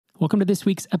Welcome to this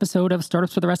week's episode of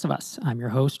Startups for the Rest of Us. I'm your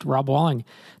host, Rob Walling.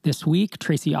 This week,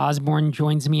 Tracy Osborne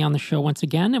joins me on the show once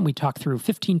again, and we talk through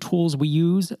 15 tools we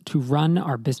use to run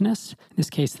our business. In this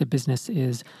case, the business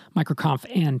is MicroConf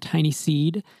and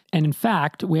TinySeed. And in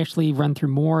fact, we actually run through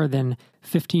more than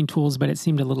 15 tools, but it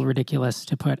seemed a little ridiculous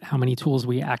to put how many tools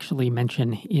we actually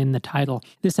mention in the title.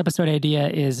 This episode idea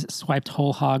is swiped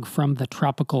whole hog from the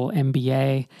Tropical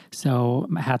MBA. So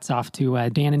hats off to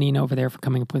Dan and Nina over there for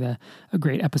coming up with a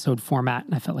great episode format.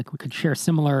 And I felt like we could share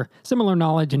similar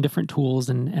knowledge and different tools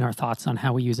and our thoughts on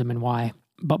how we use them and why.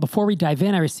 But before we dive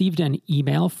in, I received an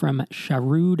email from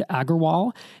Sharud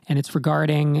Agarwal, and it's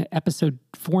regarding episode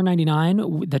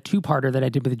 499, the two-parter that I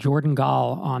did with Jordan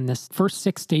Gall on this first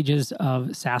 6 stages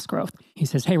of SaaS growth. He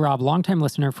says, "Hey, Rob, longtime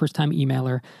listener, first-time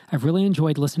emailer. I've really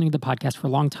enjoyed listening to the podcast for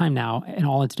a long time now in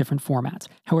all its different formats.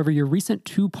 However, your recent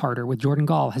two-parter with Jordan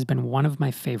Gall has been one of my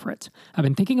favorites. I've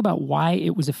been thinking about why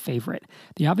it was a favorite.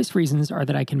 The obvious reasons are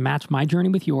that I can match my journey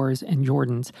with yours and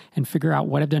Jordan's and figure out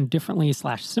what I've done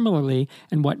differently/similarly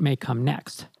and what may come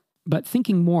next. But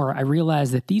thinking more, I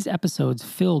realized that these episodes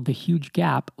filled the huge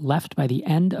gap left by the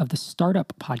end of the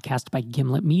Startup podcast by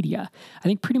Gimlet Media. I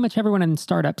think pretty much everyone in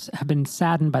startups have been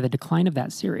saddened by the decline of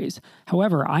that series.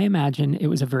 However, I imagine it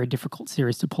was a very difficult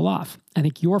series to pull off. I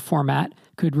think your format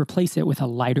could replace it with a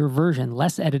lighter version,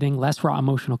 less editing, less raw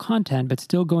emotional content, but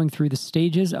still going through the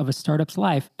stages of a startup's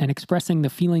life and expressing the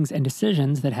feelings and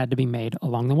decisions that had to be made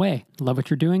along the way. Love what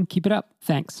you're doing. Keep it up.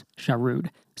 Thanks, Sharud."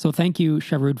 So thank you,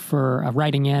 Sharud, for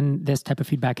writing in. This type of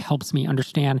feedback helps me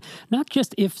understand not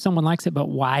just if someone likes it, but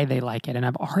why they like it. And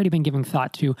I've already been giving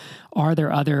thought to, are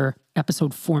there other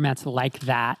episode formats like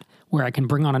that where I can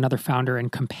bring on another founder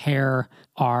and compare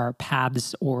our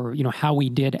paths or, how we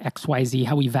did XYZ,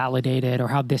 how we validated, or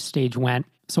how this stage went.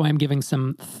 So I'm giving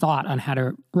some thought on how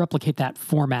to replicate that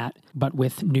format, but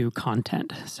with new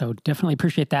content. So definitely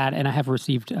appreciate that. And I have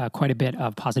received quite a bit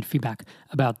of positive feedback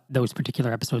about those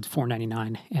particular episodes,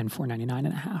 499 and 499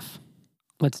 and a half.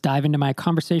 Let's dive into my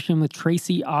conversation with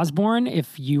Tracy Osborne.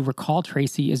 If you recall,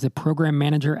 Tracy is the program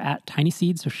manager at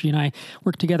TinySeed. So she and I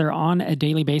work together on a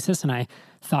daily basis. And I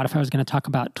thought if I was going to talk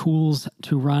about tools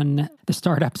to run the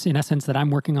startups, in essence, that I'm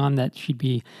working on, that she'd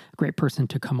be a great person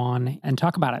to come on and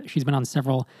talk about it. She's been on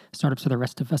several Startups for the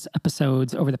Rest of Us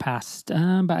episodes over the past,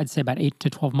 I'd say about 8 to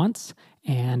 12 months.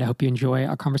 And I hope you enjoy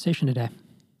our conversation today.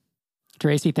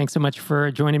 Tracy, thanks so much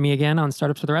for joining me again on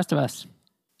Startups for the Rest of Us.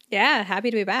 Yeah, happy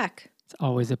to be back. It's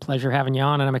always a pleasure having you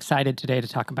on, and I'm excited today to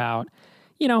talk about,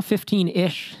 15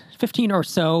 or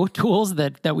so tools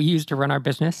that we use to run our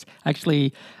business.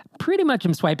 Actually, pretty much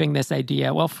I'm swiping this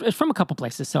idea, from a couple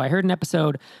places. So I heard an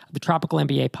episode of the Tropical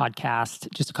MBA podcast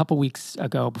just a couple weeks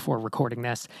ago before recording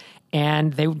this,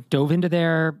 and they dove into they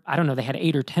had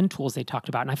 8 or 10 tools they talked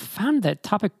about, and I found that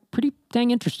topic pretty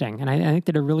dang interesting, and I think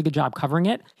they did a really good job covering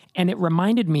it. And it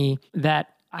reminded me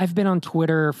that I've been on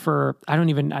Twitter for, I'd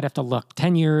have to look,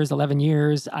 10 years, 11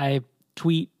 years. I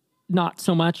tweet not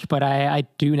so much, but I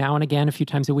do now and again a few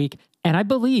times a week. And I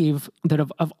believe that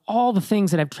of all the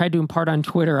things that I've tried to impart on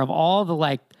Twitter, of all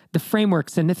the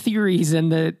frameworks and the theories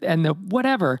and the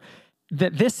whatever,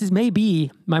 that this is maybe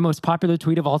my most popular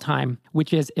tweet of all time,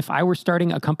 which is, if I were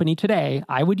starting a company today,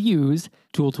 I would use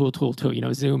tool,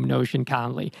 Zoom, Notion,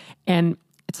 Calendly. And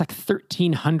it's like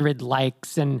 1,300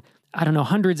 likes and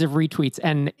hundreds of retweets.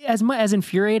 And as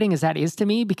infuriating as that is to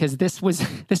me, because this was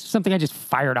something I just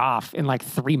fired off in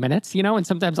 3 minutes, and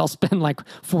sometimes I'll spend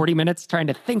 40 minutes trying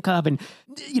to think of and,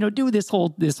 do this whole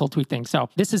tweet thing. So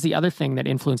this is the other thing that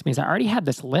influenced me, is I already had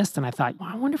this list and I thought,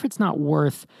 I wonder if it's not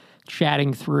worth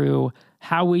chatting through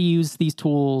how we use these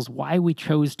tools, why we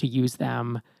chose to use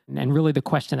them. And really the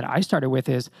question that I started with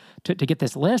is to get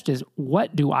this list is,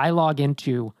 what do I log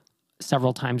into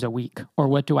several times a week? Or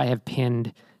what do I have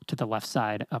pinned to the left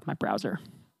side of my browser?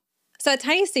 So at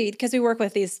TinySeed, because we work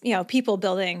with these, people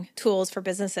building tools for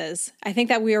businesses, I think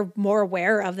that we are more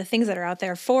aware of the things that are out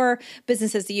there for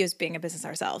businesses to use, being a business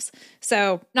ourselves.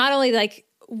 So not only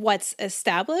what's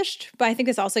established, but I think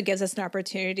this also gives us an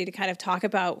opportunity to kind of talk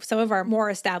about some of our more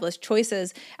established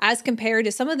choices as compared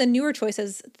to some of the newer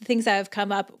choices, things that have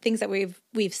come up, things that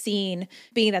we've seen,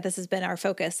 being that this has been our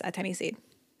focus at TinySeed.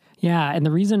 Yeah, and the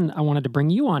reason I wanted to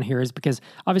bring you on here is because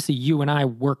obviously you and I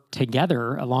work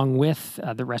together along with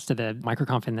the rest of the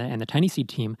MicroConf and the TinySeed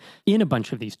team in a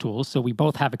bunch of these tools. So we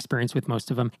both have experience with most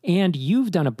of them. And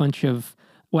you've done a bunch of,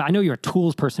 I know you're a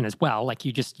tools person as well.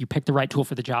 You pick the right tool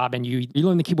for the job and you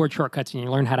learn the keyboard shortcuts and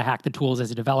you learn how to hack the tools as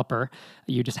a developer.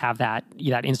 You just have that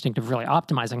instinct of really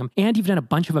optimizing them. And you've done a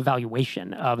bunch of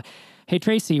evaluation of, hey,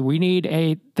 Tracy, we need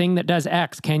a thing that does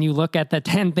X. Can you look at the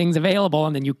 10 things available?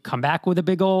 And then you come back with a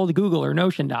big old Google or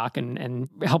Notion doc and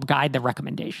help guide the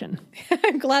recommendation.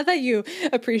 I'm glad that you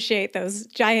appreciate those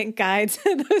giant guides,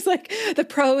 those like the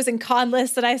pros and con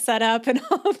lists that I set up and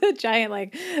all the giant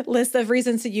like list of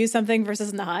reasons to use something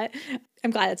versus not.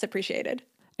 I'm glad it's appreciated.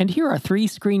 And here are 3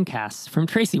 screencasts from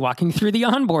Tracy walking through the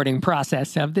onboarding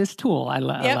process of this tool. I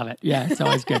love it. Yeah, it's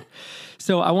always good.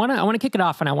 So I want to kick it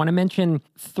off, and I want to mention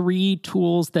 3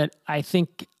 tools that I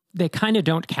think they kind of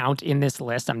don't count in this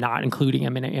list. I'm not including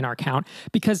them in our count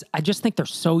because I just think they're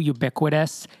so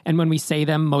ubiquitous. And when we say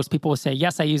them, most people will say,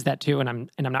 yes, I use that too. And I'm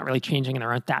not really changing, and there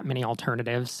aren't that many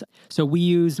alternatives. So we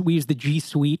use the G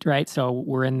Suite, right? So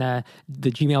we're in the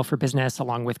Gmail for Business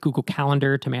along with Google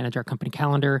Calendar to manage our company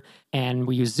calendar. And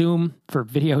we use Zoom for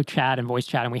video chat and voice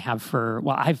chat. And we have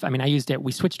I used it.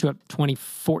 We switched to it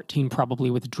 2014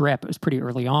 probably with Drip. It was pretty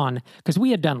early on because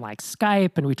we had done like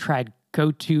Skype and we tried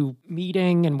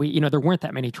GoToMeeting, and there weren't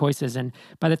that many choices. And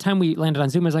by the time we landed on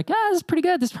Zoom, I was like, this is pretty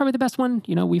good. This is probably the best one,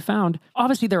 we found.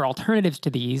 Obviously, there are alternatives to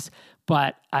these,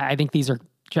 but I think these are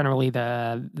generally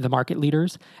the market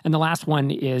leaders. And the last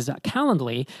one is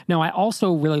Calendly. Now, I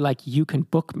also really like You Can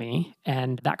Book Me,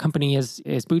 and that company is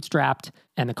bootstrapped,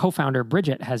 and the co-founder,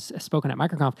 Bridget, has spoken at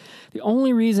MicroConf. The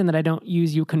only reason that I don't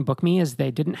use You Can Book Me is they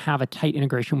didn't have a tight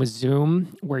integration with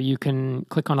Zoom where you can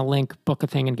click on a link, book a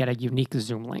thing, and get a unique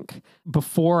Zoom link.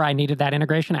 Before I needed that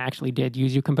integration, I actually did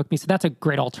use You Can Book Me. So that's a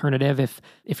great alternative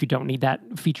if you don't need that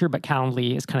feature, but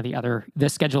Calendly is kind of the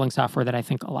scheduling software that I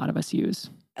think a lot of us use.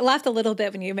 I laughed a little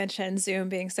bit when you mentioned Zoom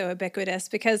being so ubiquitous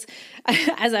because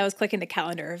as I was clicking the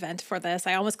calendar event for this,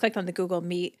 I almost clicked on the Google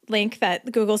Meet link that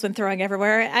Google's been throwing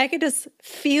everywhere. I could just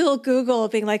feel Google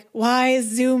being like, why is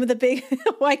Zoom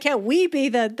why can't we be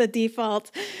the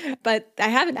default? But I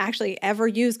haven't actually ever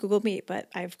used Google Meet, but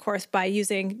I, of course, by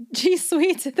using G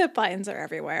Suite, the buttons are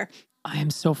everywhere. I am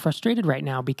so frustrated right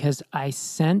now because I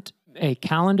sent a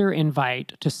calendar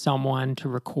invite to someone to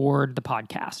record the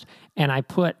podcast, and I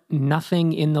put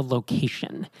nothing in the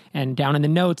location. And down in the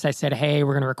notes, I said, hey,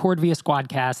 we're going to record via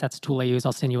Squadcast. That's a tool I use.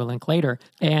 I'll send you a link later.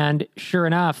 And sure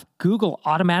enough, Google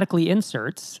automatically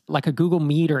inserts like a Google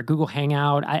Meet or a Google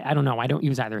Hangout. I don't know. I don't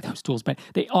use either of those tools, but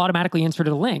they automatically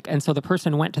inserted a link. And so the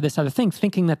person went to this other thing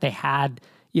thinking that they had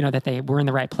that they were in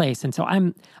the right place. And so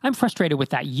I'm frustrated with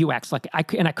that UX. Like I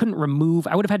couldn't remove,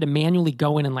 I would have had to manually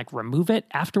go in and like remove it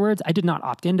afterwards. I did not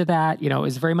opt into that. It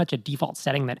was very much a default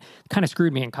setting that kind of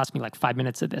screwed me and cost me like 5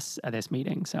 minutes of this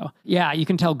meeting. So yeah, you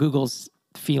can tell Google's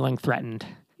feeling threatened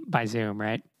by Zoom,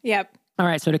 right? Yep. All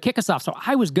right, so to kick us off, so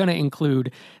I was going to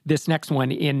include this next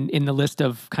one in the list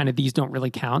of kind of these don't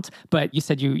really count, but you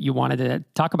said you wanted to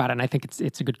talk about it, and I think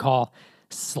it's a good call.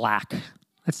 Slack.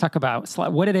 Let's talk about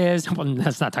what it is. Well,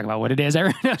 let's not talk about what it is.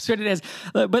 Everyone knows what it is.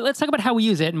 But let's talk about how we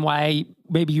use it and why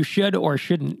maybe you should or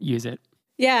shouldn't use it.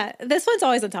 Yeah, this one's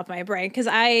always on top of my brain because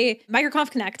MicroConf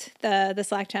Connect, the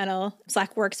Slack channel,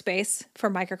 Slack workspace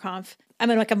for MicroConf, I'm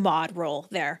in like a mod role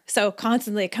there. So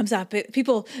constantly it comes up.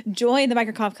 People join the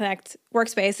MicroConf Connect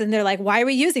workspace and they're like, why are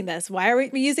we using this? Why are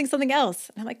we using something else?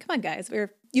 And I'm like, come on, guys,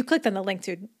 you clicked on the link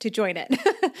to join it.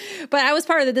 But I was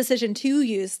part of the decision to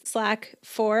use Slack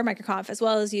for MicroConf as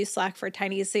well as use Slack for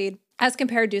TinySeed as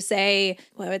compared to, say,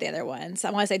 what were the other ones?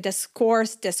 I want to say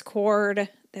Discord.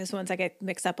 Those ones I get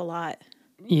mixed up a lot.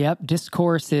 Yep.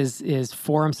 Discourse is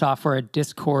forum software.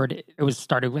 Discord, it was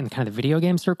started in kind of the video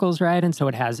game circles, right? And so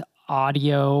it has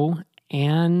audio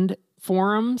and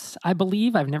forums, I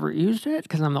believe. I've never used it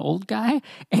because I'm the old guy.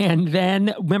 And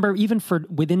then remember, even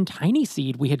within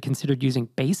TinySeed, we had considered using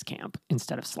Basecamp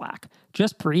instead of Slack,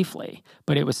 just briefly.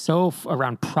 But it was so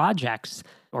around projects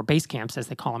or Basecamps, as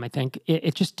they call them, I think,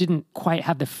 it just didn't quite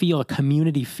have the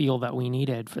community feel that we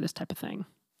needed for this type of thing.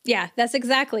 Yeah, that's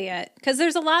exactly it. Because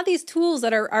there's a lot of these tools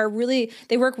that are really,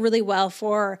 they work really well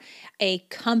for a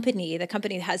company. The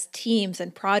company has teams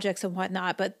and projects and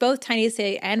whatnot, but both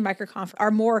TinySeed and MicroConf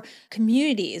are more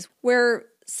communities where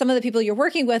some of the people you're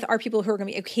working with are people who are going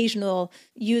to be occasional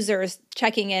users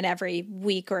checking in every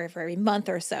week or every month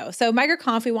or so. So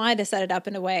MicroConf, we wanted to set it up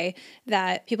in a way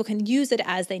that people can use it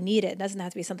as they need it. It doesn't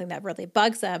have to be something that really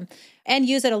bugs them, and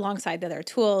use it alongside the other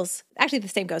tools. Actually, the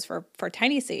same goes for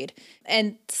TinySeed.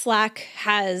 And Slack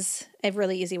has a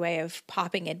really easy way of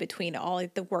popping in between all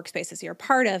the workspaces you're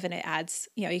part of, and it adds,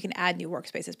 you can add new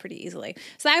workspaces pretty easily.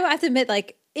 So I have to admit,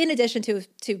 in addition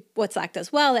to what Slack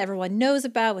does well, that everyone knows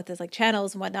about with those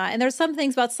channels and whatnot. And there's some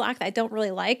things about Slack that I don't really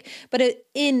like, but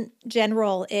in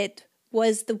general, it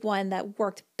was the one that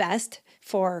worked best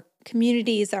for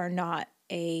communities that are not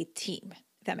a team,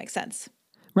 if that makes sense.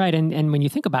 Right. And when you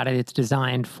think about it, it's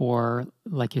designed for,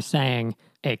 like you're saying,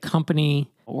 a company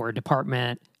or a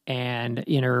department and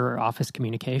inner office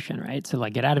communication, right? So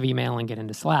like get out of email and get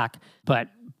into Slack, but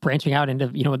branching out into,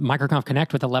 with Microconf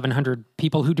Connect with 1,100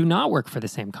 people who do not work for the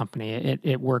same company,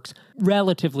 it works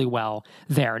relatively well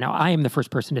there. Now, I am the first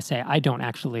person to say I don't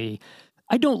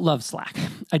love Slack.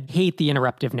 I hate the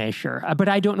interruptive nature, but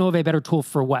I don't know of a better tool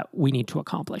for what we need to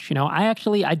accomplish.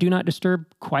 I do not disturb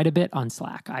quite a bit on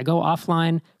Slack. I go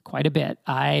offline quite a bit.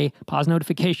 I pause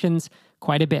notifications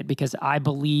quite a bit because I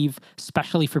believe,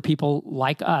 especially for people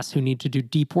like us who need to do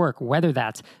deep work, whether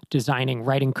that's designing,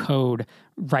 writing code,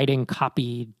 writing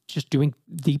copy, just doing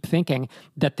deep thinking,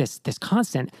 that this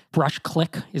constant brush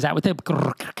click, is that what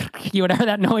whatever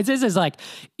that noise is like,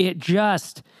 it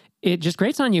just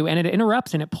grates on you and it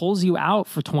interrupts and it pulls you out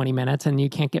for 20 minutes and you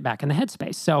can't get back in the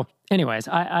headspace. So anyways,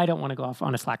 I don't want to go off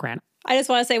on a Slack rant. I just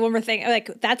want to say one more thing.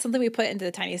 Like, that's something we put into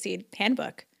the Tiny Seed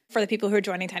handbook for the people who are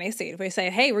joining Tiny Seed. We say,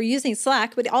 hey, we're using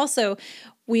Slack, but also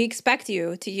we expect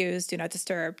you to use Do Not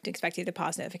Disturb, to expect you to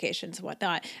pause notifications and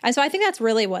whatnot. And so I think that's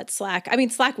really what Slack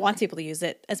wants people to use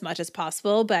it as much as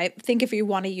possible. But I think if you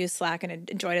want to use Slack and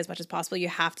enjoy it as much as possible, you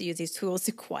have to use these tools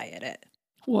to quiet it.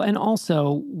 Well, and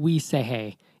also we say,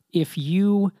 hey, if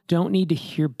you don't need to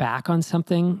hear back on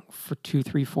something for 2,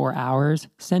 3, 4 hours,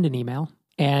 send an email.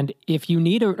 And if you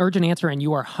need an urgent answer and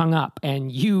you are hung up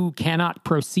and you cannot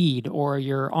proceed, or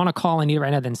you're on a call and need it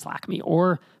right now, then Slack me.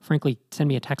 Or frankly, send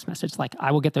me a text message. Like,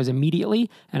 I will get those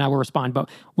immediately and I will respond. But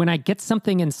when I get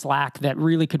something in Slack that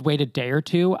really could wait a day or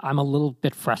two, I'm a little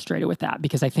bit frustrated with that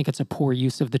because I think it's a poor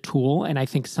use of the tool. And I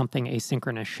think something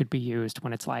asynchronous should be used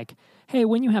when it's like, hey,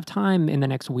 when you have time in the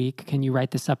next week, can you write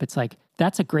this up? It's like,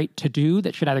 that's a great to-do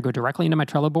that should either go directly into my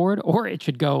Trello board or it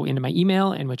should go into my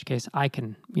email, in which case I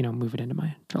can, move it into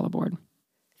my Trello board.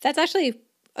 That's actually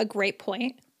a great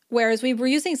point. Whereas we were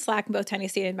using Slack in both Tiny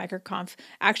Seed and MicroConf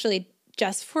actually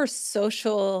just for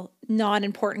social,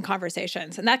 non-important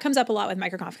conversations. And that comes up a lot with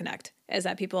MicroConf Connect, is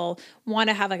that people want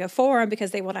to have like a forum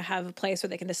because they want to have a place where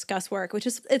they can discuss work,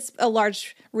 it's a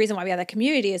large reason why we have that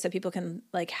community, is that people can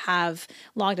like have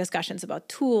long discussions about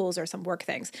tools or some work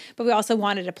things. But we also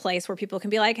wanted a place where people can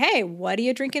be like, hey, what are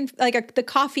you drinking? Like the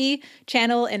coffee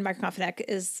channel in MicroConf Connect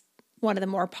is one of the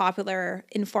more popular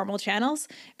informal channels.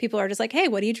 People are just like, hey,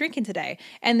 what are you drinking today?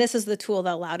 And this is the tool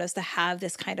that allowed us to have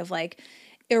this kind of like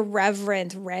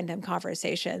irreverent, random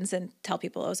conversations and tell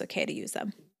people it was okay to use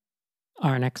them.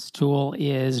 Our next tool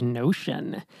is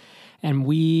Notion. And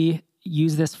we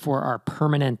use this for our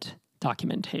permanent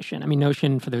documentation. I mean,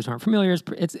 Notion, for those who aren't familiar,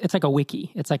 it's like a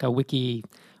wiki. It's like a wiki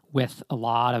with a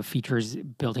lot of features,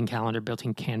 built-in calendar,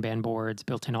 built-in Kanban boards,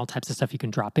 built-in all types of stuff you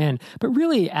can drop in. But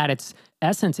really, at its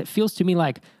essence, it feels to me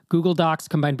like Google Docs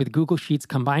combined with Google Sheets,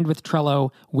 combined with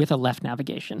Trello, with a left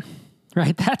navigation.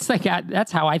 Right?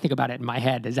 That's how I think about it in my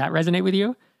head. Does that resonate with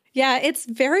you? Yeah, it's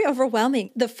very overwhelming.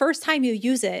 The first time you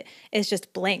use it is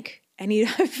just blank and you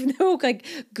have no like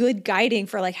good guiding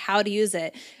for like how to use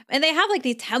it. And they have like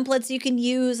these templates you can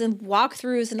use and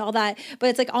walkthroughs and all that, but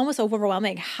it's like almost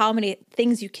overwhelming how many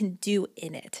things you can do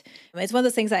in it. It's one of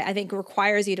those things that I think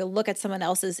requires you to look at someone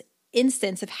else's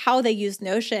instance of how they use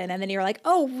Notion. And then you're like,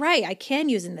 oh, right, I can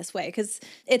use it in this way, because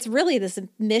it's really this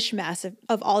mishmash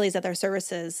of all these other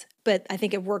services. But I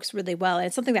think it works really well. And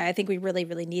it's something that I think we really,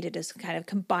 really needed, is kind of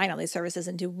combine all these services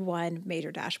into one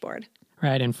major dashboard.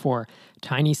 Right. And for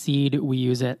Tiny Seed, we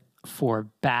use it for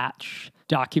batch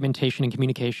documentation and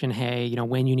communication. Hey,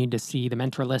 when you need to see the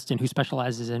mentor list and who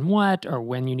specializes in what, or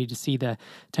when you need to see the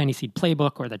Tiny Seed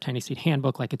playbook or the Tiny Seed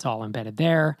handbook, like it's all embedded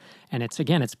there. And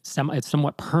it's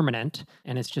somewhat permanent,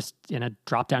 and it's just in a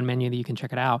drop-down menu that you can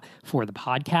check it out. For the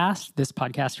podcast, this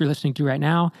podcast you're listening to right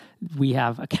now, we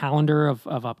have a calendar of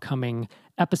upcoming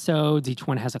episodes. Each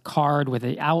one has a card with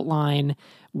an outline.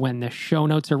 When the show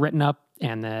notes are written up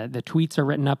and the tweets are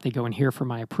written up, they go in here for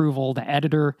my approval. The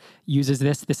editor uses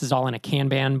this. This is all in a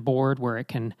Kanban board where it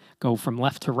can go from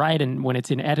left to right. And when it's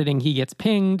in editing, he gets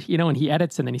pinged, and he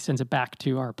edits, and then he sends it back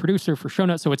to our producer for show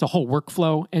notes. So it's a whole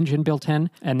workflow engine built in.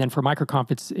 And then for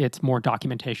MicroConf, it's more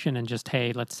documentation and just,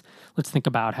 hey, let's think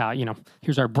about how,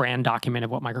 here's our brand document of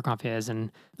what MicroConf is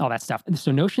and all that stuff. And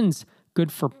so Notion's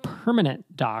good for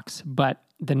permanent docs, but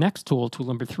the next tool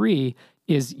number 3,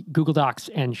 is Google Docs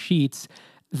and Sheets,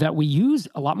 that we use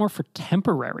a lot more for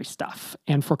temporary stuff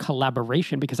and for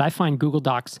collaboration, because I find Google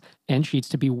Docs and Sheets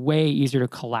to be way easier to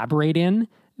collaborate in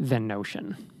than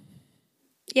Notion.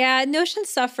 Yeah, Notion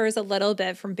suffers a little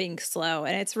bit from being slow.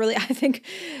 And it's really, I think,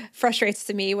 frustrates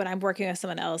to me when I'm working with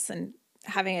someone else and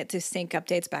having it to sync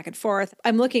updates back and forth.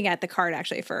 I'm looking at the card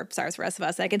actually for Stars for the Rest of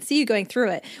Us. I can see you going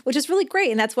through it, which is really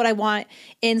great. And that's what I want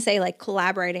in, say, like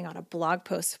collaborating on a blog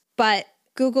post. But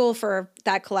Google for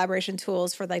that collaboration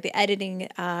tools for like the editing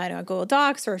Google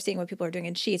Docs or seeing what people are doing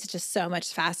in Sheets. It's just so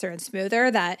much faster and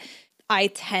smoother that I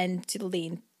tend to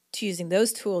lean to using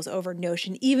those tools over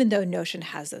Notion, even though Notion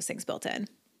has those things built in.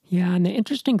 Yeah, and the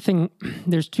interesting thing,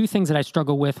 there's two things that I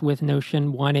struggle with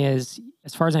Notion. One is,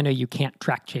 as far as I know, you can't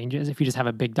track changes if you just have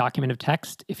a big document of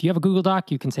text. If you have a Google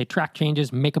Doc, you can say track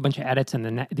changes, make a bunch of edits, and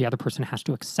then the other person has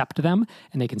to accept them,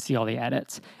 and they can see all the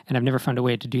edits. And I've never found a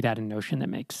way to do that in Notion that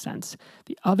makes sense.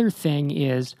 The other thing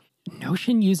is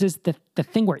Notion uses the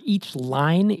thing where each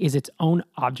line is its own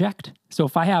object. So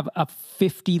if I have a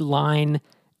 50-line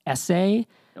essay,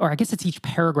 or I guess it's each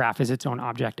paragraph is its own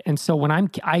object. And so when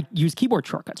I use keyboard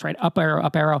shortcuts, right? Up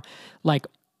arrow, like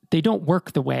they don't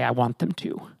work the way I want them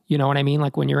to. You know what I mean?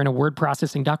 Like when you're in a word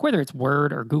processing doc, whether it's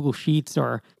Word or Google Sheets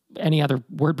or any other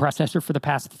word processor for the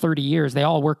past 30 years, they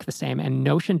all work the same. And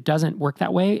Notion doesn't work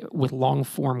that way with long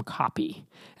form copy.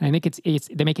 And I think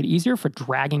they make it easier for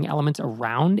dragging elements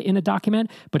around in a document,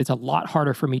 but it's a lot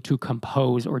harder for me to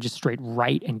compose or just straight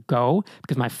write and go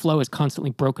because my flow is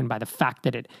constantly broken by the fact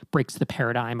that it breaks the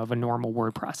paradigm of a normal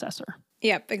word processor.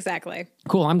 Yep, exactly.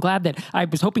 Cool. I'm glad that I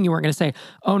was hoping you weren't going to say,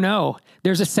 oh no,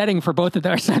 there's a setting for both of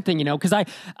them or something, because I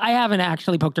haven't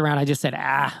actually poked around. I just said,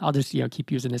 I'll just,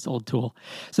 keep using this old tool.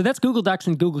 So that's Google Docs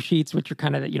and Google Sheets, which are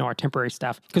kind of, our temporary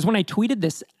stuff. Because when I tweeted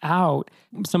this out,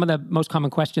 some of the most common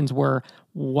questions were,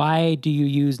 why do you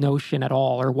use Notion at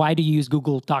all? Or why do you use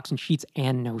Google Docs and Sheets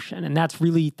and Notion? And that's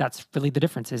really the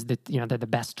difference is that, they're the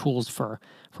best tools for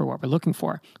what we're looking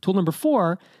for. Tool number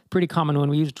 4, pretty common one,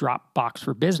 we use Dropbox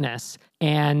for Business.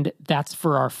 And that's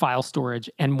for our file storage.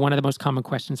 And one of the most common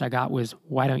questions I got was,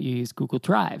 why don't you use Google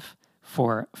Drive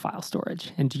for file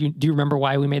storage? And do you remember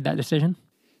why we made that decision?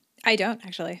 I don't,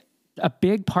 actually. A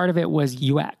big part of it was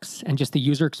UX and just the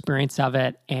user experience of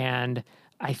it. And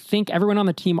I think everyone on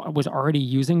the team was already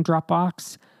using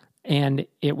Dropbox. And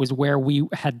it was where we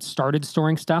had started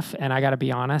storing stuff. And I got to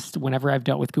be honest, whenever I've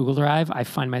dealt with Google Drive, I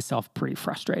find myself pretty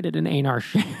frustrated. And Einar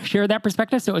shared that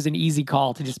perspective. So it was an easy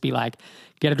call to just be like,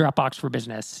 get a Dropbox for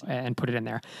Business and put it in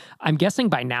there. I'm guessing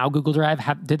by now Google Drive,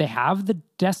 did they have the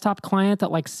desktop client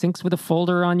that like syncs with a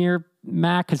folder on your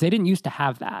Mac? Because they didn't used to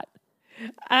have that.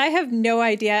 I have no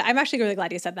idea. I'm actually really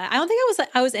glad you said that. I don't think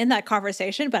I was in that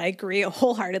conversation, but I agree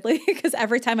wholeheartedly because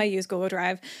every time I use Google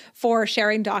Drive for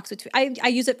sharing docs, I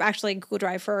use it actually Google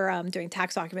Drive for doing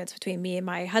tax documents between me and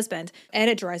my husband,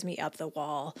 and it drives me up the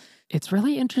wall. It's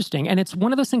really interesting. And it's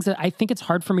one of those things that I think it's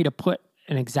hard for me to put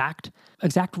an exact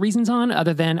reasons on,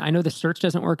 other than I know the search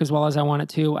doesn't work as well as I want it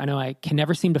to. I know I can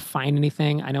never seem to find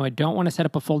anything. I know I don't want to set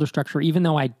up a folder structure, even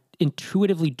though I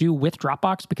intuitively do with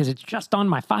Dropbox because it's just on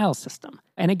my file system.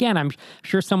 And again, I'm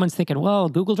sure someone's thinking, well,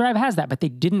 Google Drive has that, but they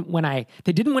didn't when I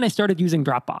started using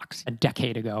Dropbox a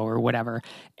decade ago or whatever.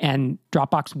 And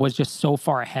Dropbox was just so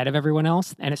far ahead of everyone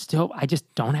else. And I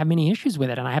just don't have many issues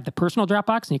with it. And I have the personal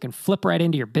Dropbox and you can flip right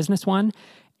into your business one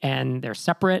and they're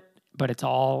separate, but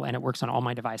and it works on all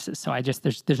my devices. So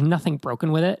there's nothing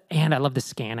broken with it. And I love the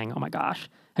scanning. Oh my gosh.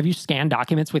 Have you scanned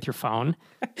documents with your phone?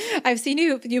 I've seen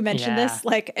you mention this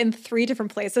like in 3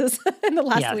 different places in the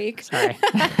last week. Sorry.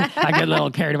 I get a little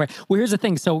carried away. Well, here's the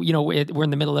thing. So, we're in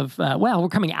the middle of, we're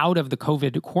coming out of the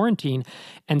COVID quarantine.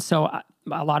 And so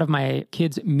a lot of my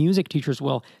kids' music teachers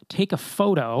will take a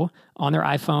photo on their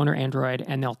iPhone or Android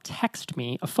and they'll text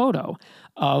me a photo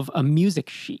of a music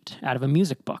sheet out of a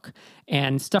music book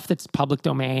and stuff that's public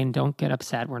domain. Don't get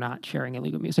upset. We're not sharing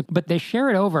illegal music, but they share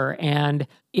it over and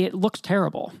it looks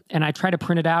terrible. And I try to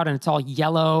print it out and it's all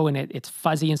yellow and it's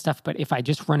fuzzy and stuff. But if I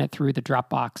just run it through the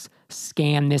Dropbox,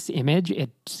 scan this image, it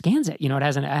scans it. It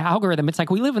has an algorithm. It's like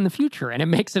we live in the future and it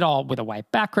makes it all with a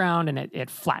white background and it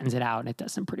flattens it out and it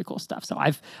does some pretty cool stuff. So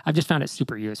I've just found it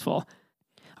super useful.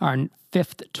 Our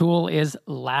 5th tool is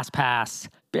LastPass.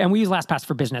 And we use LastPass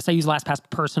for business. I use LastPass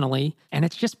personally. And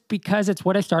it's just because it's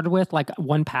what I started with, like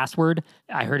 1Password.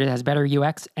 I heard it has better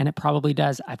UX, and it probably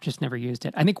does. I've just never used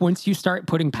it. I think once you start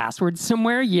putting passwords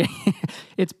somewhere,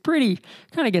 it's pretty,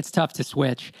 kind of gets tough to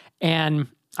switch. And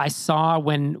I saw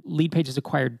when Leadpages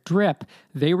acquired Drip,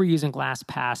 they were using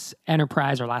LastPass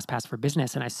Enterprise or LastPass for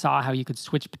Business. And I saw how you could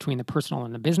switch between the personal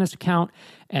and the business account.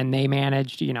 And they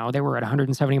managed, they were at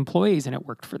 170 employees and it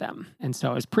worked for them. And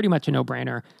so it was pretty much a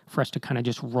no-brainer for us to kind of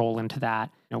just roll into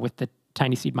that, with the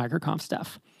TinySeed MicroConf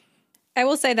stuff. I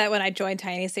will say that when I joined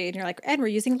TinySeed and you're like, and we're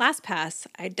using LastPass,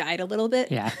 I died a little bit.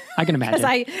 Yeah, I can imagine.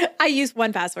 Because I use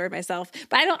 1Password myself,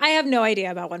 but I have no idea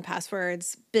about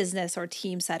 1Password's business or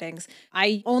team settings.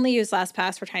 I only use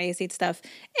LastPass for TinySeed stuff.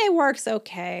 It works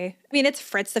okay. I mean, it's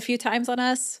fritzed a few times on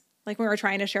us. Like when we were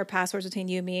trying to share passwords between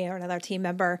you, me, or another team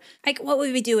member. Like, what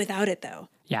would we do without it though?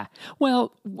 Yeah.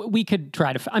 Well, we could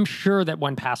try to, I'm sure that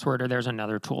 1Password or there's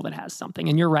another tool that has something.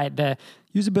 And you're right, the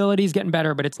usability is getting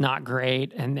better, but it's not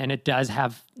great. And it does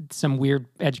have some weird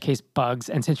edge case bugs.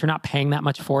 And since you're not paying that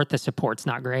much for it, the support's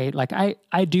not great. Like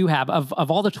I do have,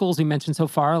 of all the tools we mentioned so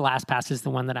far, LastPass is the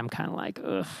one that I'm kind of like,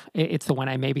 ugh. It's the one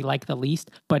I maybe like the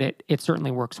least, but it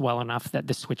certainly works well enough that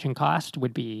the switching cost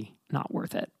would be not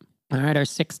worth it. All right, our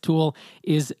sixth tool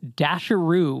is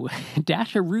Dasheroo,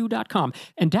 dasheroo.com.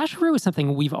 And Dasheroo is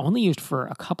something we've only used for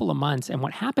a couple of months. And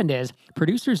what happened is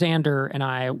producer Xander and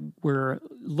I were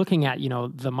looking at,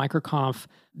 the MicroConf,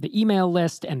 the email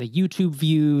list and the YouTube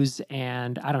views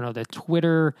and I don't know, the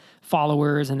Twitter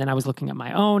followers. And then I was looking at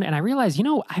my own and I realized,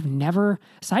 I've never,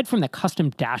 aside from the custom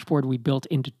dashboard we built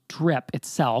into Drip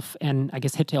itself, and I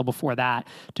guess Hittail before that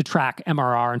to track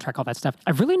MRR and track all that stuff,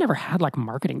 I've really never had like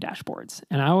marketing dashboards.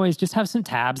 And I always just have some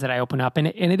tabs that I open up and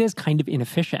it is kind of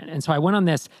inefficient. And so I went on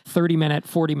this 30-minute,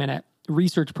 40-minute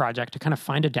research project to kind of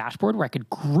find a dashboard where I could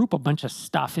group a bunch of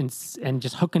stuff and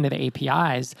just hook into the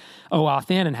APIs,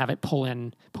 OAuth in, and have it pull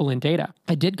in data.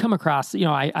 I did come across,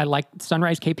 I like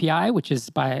Sunrise KPI, which is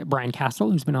by Brian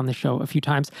Castle, who's been on the show a few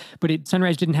times, but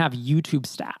Sunrise didn't have YouTube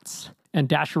stats. And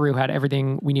Dasheroo had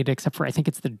everything we needed except for, I think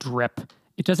it's the Drip.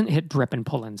 It doesn't hit Drip and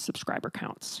pull in subscriber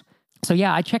counts. So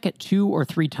yeah, I check it 2 or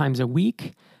 3 times a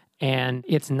week. And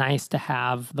it's nice to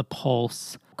have the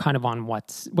pulse kind of on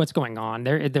what's going on.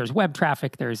 There's web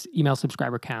traffic, there's email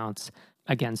subscriber counts,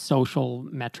 again, social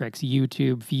metrics,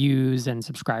 YouTube views and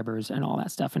subscribers and all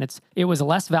that stuff. And it was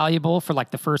less valuable for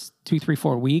like the first 2, 3,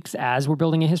 4 weeks as we're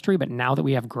building a history. But now that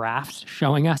we have graphs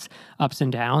showing us ups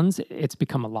and downs, it's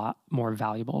become a lot more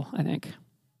valuable, I think.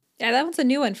 Yeah, that one's a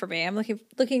new one for me. I'm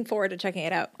looking forward to checking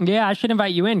it out. Yeah, I should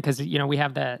invite you in because, we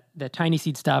have the Tiny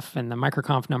Seed stuff and the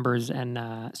MicroConf numbers and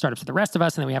startups for the rest of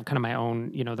us. And then we have kind of my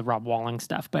own, the Rob Walling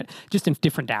stuff, but just in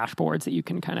different dashboards that you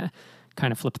can kind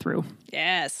of flip through.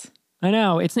 Yes. I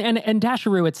know. And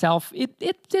Dasheroo itself,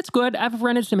 it's good. I've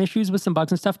run into some issues with some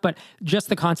bugs and stuff, but just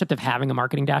the concept of having a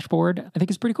marketing dashboard, I think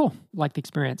is pretty cool. I like the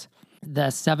experience. The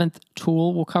 7th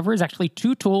tool we'll cover is actually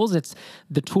 2 tools. It's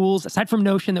the tools, aside from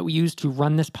Notion, that we use to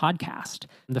run this podcast.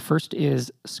 The first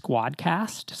is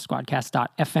Squadcast,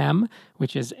 squadcast.fm,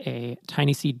 which is a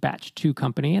Tiny Seed Batch 2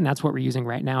 company, and that's what we're using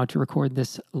right now to record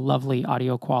this lovely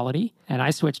audio quality. And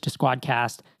I switched to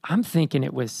Squadcast, I'm thinking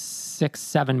it was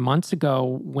 6-7 months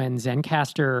ago when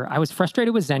Zencastr, I was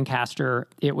frustrated with Zencastr.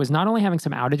 It was not only having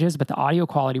some outages, but the audio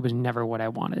quality was never what I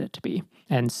wanted it to be.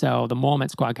 And so the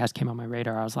moment Squadcast came on my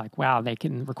radar, I was like, wow, they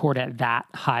can record at that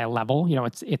high level.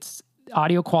 It's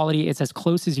audio quality. It's as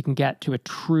close as you can get to a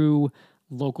true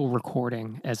local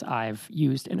recording as I've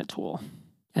used in a tool.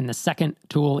 And the second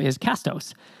tool is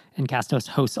Castos. And Castos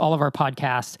hosts all of our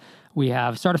podcasts. We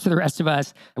have Startups for the Rest of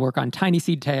Us. I work on Tiny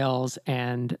Seed Tales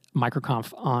and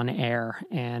MicroConf on Air.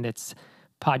 And it's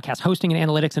podcast hosting and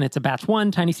analytics, and it's a batch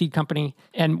 1 Tiny Seed company.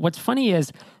 And what's funny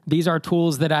is these are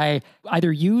tools that I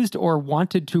either used or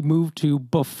wanted to move to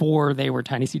before they were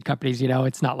Tiny Seed companies.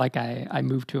 It's not like I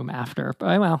moved to them after.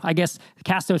 But, well, I guess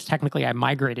Castos technically I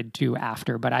migrated to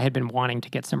after, but I had been wanting to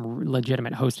get some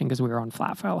legitimate hosting because we were on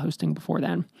flat file hosting before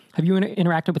then. Have you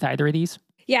interacted with either of these?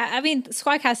 Yeah, I mean,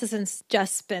 Squadcast hasn't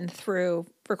just been through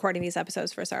recording these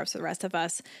episodes for Startups for the Rest of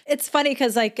Us. It's funny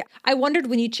because, I wondered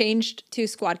when you changed to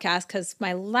Squadcast because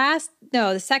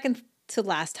the second to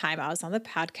last time I was on the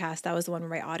podcast, that was the one where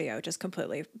my audio just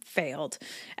completely failed.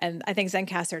 And I think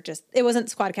Zencastr it wasn't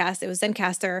Squadcast, it was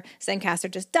Zencastr. Zencastr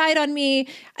just died on me.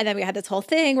 And then we had this whole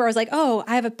thing where I was like, oh,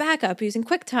 I have a backup using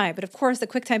QuickTime. But of course, the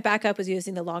QuickTime backup was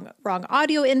using the wrong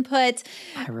audio input.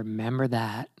 I remember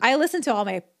that. I listened to all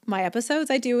my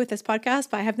episodes I do with this podcast,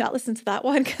 but I have not listened to that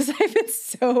one because I've been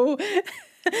so...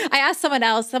 I asked someone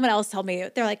else told me,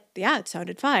 they're like, yeah, it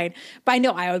sounded fine. But I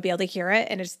know I would be able to hear it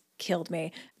and it just killed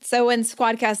me. So when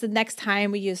Squadcast, the next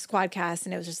time we used Squadcast,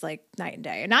 and it was just like night and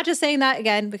day. And not just saying that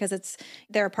again, because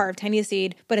they're a part of Tiny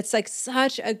Seed, but it's like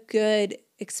such a good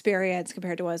experience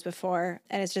compared to what it was before.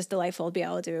 And it's just delightful to be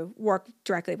able to work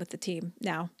directly with the team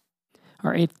now.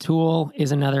 Our 8th tool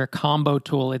is another combo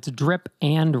tool. It's Drip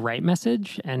and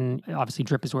RightMessage. And obviously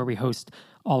Drip is where we host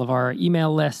all of our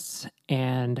email lists.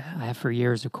 And I have for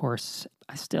years, of course,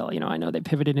 I still, I know they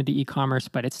pivoted into e-commerce,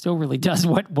 but it still really does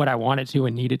what I want it to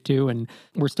and need it to. And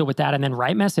we're still with that. And then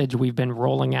RightMessage, we've been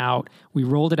rolling out. We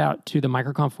rolled it out to the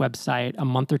MicroConf website a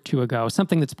month or 2 ago,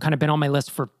 something that's kind of been on my list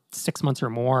for 6 months or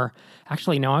more.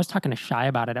 Actually, no, I was talking to Shai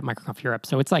about it at MicroConf Europe.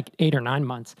 So it's like 8 or 9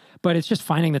 months, but it's just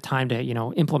finding the time to,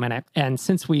 implement it. And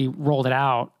since we rolled it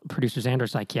out, producer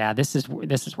Xander's like, yeah, this is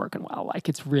working well. Like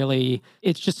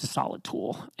it's just a solid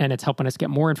tool, and it's helping us get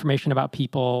more information about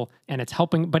people, and it's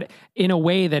helping, but in a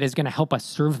way that is going to help us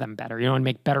serve them better, and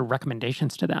make better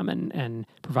recommendations to them and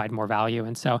provide more value.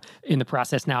 And so in the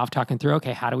process now of talking through,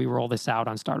 okay, how do we roll this out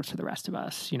on Startups for the Rest of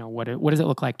Us? What does it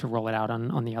look like to roll it out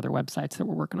on the other websites that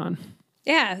we're working on?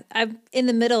 Yeah, I'm in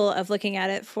the middle of looking at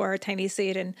it for Tiny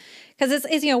Seed, and because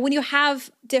it's when you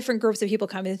have different groups of people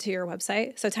come into your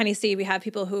website. So Tiny Seed, we have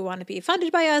people who want to be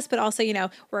funded by us, but also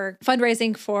we're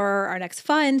fundraising for our next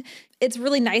fund. It's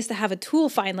really nice to have a tool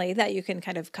finally that you can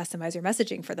kind of customize your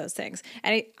messaging for those things.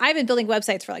 And I've been building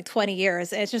websites for like 20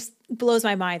 years. And it just blows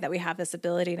my mind that we have this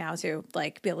ability now to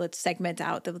like be able to segment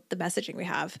out the messaging we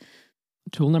have.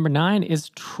 Tool number 9 is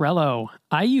Trello.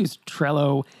 I use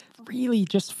Trello really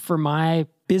just for my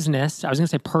business. I was going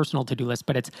to say personal to-do list,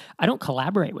 but I don't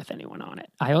collaborate with anyone on it.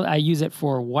 I use it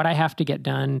for what I have to get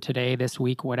done today, this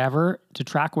week, whatever, to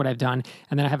track what I've done.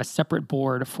 And then I have a separate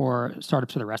board for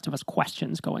Startups for the Rest of Us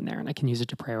questions go in there, and I can use it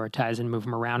to prioritize and move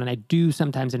them around. And I do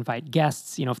sometimes invite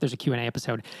guests, if there's a Q&A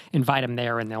episode, invite them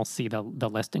there and they'll see the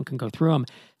list and can go through them.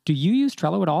 Do you use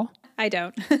Trello at all? I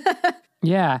don't.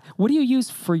 Yeah. What do you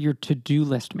use for your to-do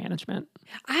list management?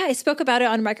 I spoke about it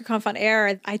on MicroConf on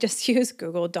Air. I just use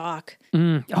Google Doc.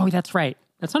 Oh, that's right.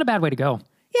 That's not a bad way to go.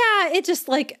 Yeah, it just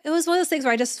it was one of those things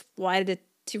where I just wanted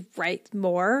to write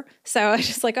more. So I was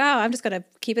just like, I'm just going to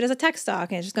keep it as a text doc,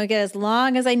 and it's just going to get as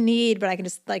long as I need, but I can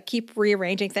just keep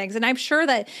rearranging things. And I'm sure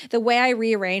that the way I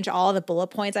rearrange all the bullet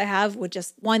points I have would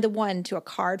just one-to-one to a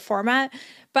card format.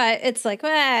 But it's like,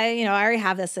 I already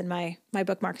have this in my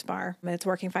bookmarks bar, and it's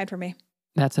working fine for me.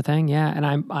 That's the thing, yeah.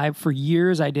 And I for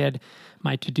years I did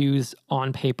my to-dos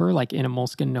on paper, like in a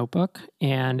Moleskine notebook,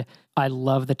 and I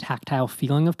love the tactile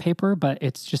feeling of paper, but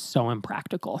it's just so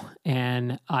impractical.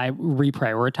 And I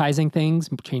reprioritizing things,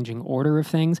 changing order of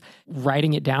things,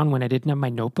 writing it down when I didn't have my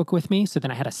notebook with me. So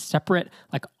then I had a separate,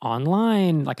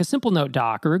 online, a simple note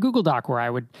doc or a Google Doc where I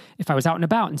would, if I was out and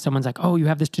about and someone's like, oh, you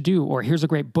have this to do, or here's a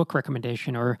great book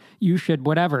recommendation, or you should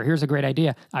whatever, here's a great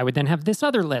idea. I would then have this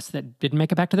other list that didn't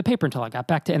make it back to the paper until I got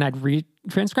back to, and I'd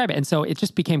transcribe it. And so it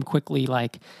just became quickly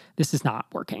this is not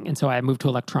working. And so I moved to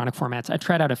electronic formats. I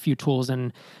tried out a few tools,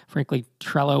 and frankly,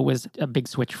 Trello was a big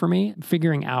switch for me.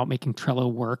 Figuring out making Trello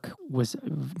work was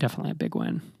definitely a big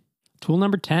win. Tool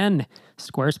number 10,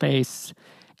 Squarespace.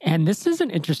 And this is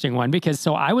an interesting one because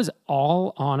I was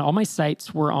all my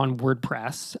sites were on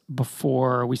WordPress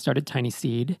before we started Tiny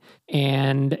Seed,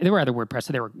 and there were other WordPress,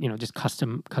 so they were, just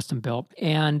custom built.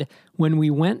 And when we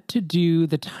went to do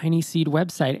the Tiny Seed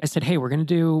website, I said, hey,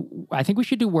 I think we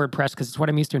should do WordPress because it's what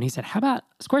I'm used to. And he said, how about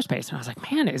Squarespace? And I was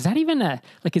like, man, is that even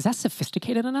is that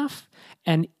sophisticated enough?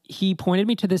 And he pointed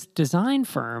me to this design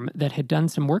firm that had done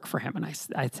some work for him. And I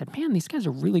said, man, these guys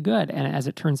are really good. And as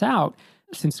it turns out,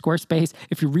 since Squarespace,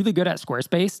 if you're really good at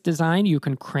Squarespace design, you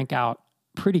can crank out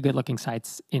pretty good looking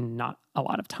sites in not a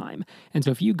lot of time. And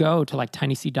so if you go to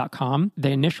tinyseed.com, the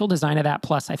initial design of that,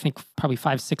 plus I think probably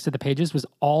 5-6 of the pages, was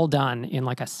all done in a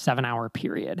 7-hour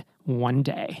period, one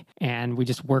day. And we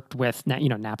just worked with,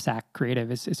 Knapsack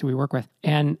Creative is who we work with.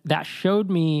 And that showed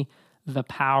me the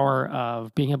power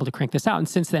of being able to crank this out. And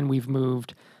since then we've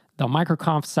moved the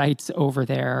MicroConf sites over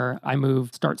there. I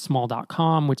moved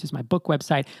startsmall.com, which is my book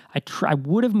website. I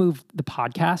would have moved the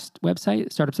podcast website,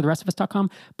 startupsfortherestofus.com,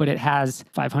 but it has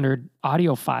 500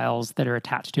 audio files that are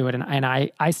attached to it. And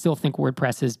I still think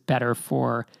WordPress is better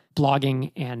for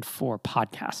blogging and for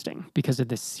podcasting because of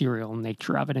the serial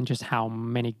nature of it and just how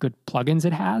many good plugins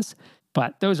it has.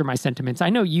 But those are my sentiments. I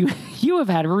know you have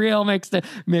had real mixed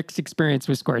experience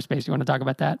with Squarespace. You want to talk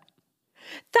about that?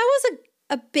 That was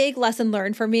a big lesson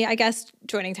learned for me, I guess,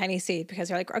 joining Tiny Seed, because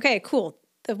you're like, okay, cool.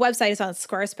 The website is on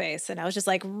Squarespace. And I was just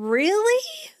like, really?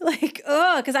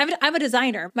 Because I'm a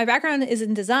designer. My background is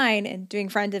in design and doing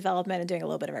front development and doing a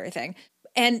little bit of everything.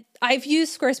 And I've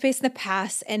used Squarespace in the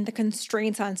past, and the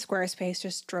constraints on Squarespace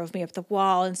just drove me up the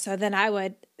wall. And so then I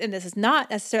would, and this is not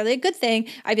necessarily a good thing,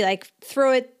 I'd be like,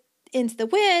 throw it into the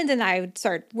wind, and I would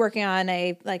start working on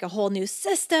a whole new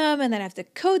system, and then I have to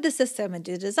code the system and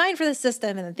do the design for the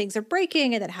system, and then things are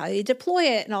breaking, and then how you deploy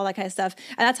it and all that kind of stuff.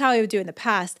 And that's how I would do in the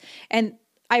past. And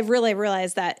I really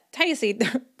realized that Tiny Seed,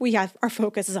 our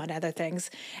focus is on other things,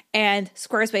 and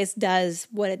Squarespace does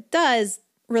what it does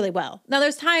really well. Now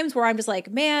there's times where I'm just like,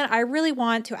 man, I really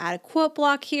want to add a quote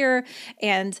block here.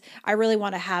 And I really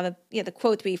want to have the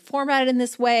quote to be formatted in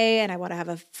this way. And I want to have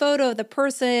a photo of the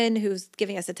person who's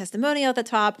giving us a testimonial at the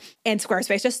top. And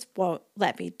Squarespace just won't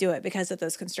let me do it because of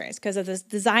those constraints, because of those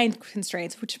design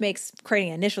constraints, which makes creating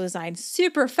an initial design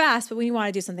super fast. But when you want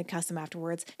to do something custom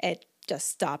afterwards, it just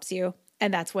stops you.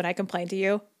 And that's when I complain to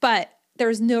you. But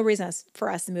there's no reason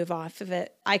for us to move off of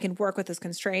it. I can work with those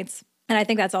constraints. And I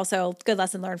think that's also a good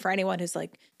lesson learned for anyone who's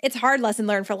like, it's a hard lesson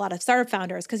learned for a lot of startup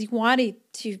founders because you want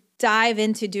to dive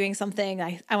into doing something,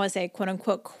 I want to say, quote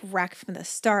unquote, correct from the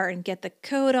start and get the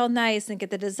code all nice and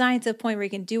get the design to the point where you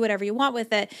can do whatever you want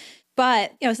with it.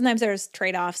 But, sometimes there's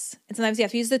trade-offs and sometimes you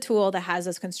have to use the tool that has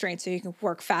those constraints so you can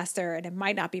work faster, and it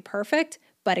might not be perfect,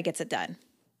 but it gets it done.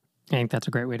 I think that's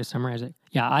a great way to summarize it.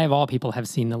 Yeah, I, of all people, have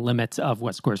seen the limits of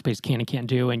what Squarespace can and can't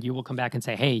do, and you will come back and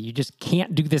say, hey, you just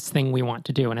can't do this thing we want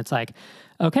to do. And it's like,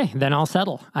 okay, then I'll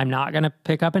settle. I'm not going to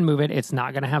pick up and move it. It's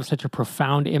not going to have such a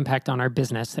profound impact on our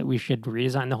business that we should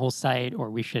redesign the whole site, or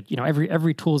we should,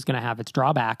 every tool is going to have its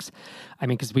drawbacks. I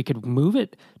mean, because we could move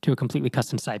it to a completely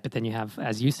custom site, but then you have,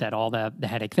 as you said, all the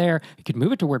headache there. You could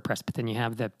move it to WordPress, but then you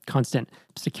have the constant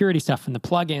security stuff and the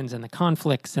plugins and the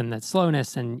conflicts and the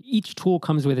slowness, and each tool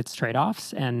comes with its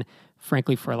trade-offs. And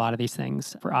frankly, for a lot of these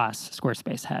things, for us,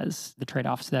 Squarespace has the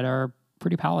trade-offs that are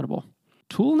pretty palatable.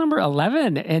 Tool number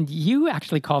 11, and you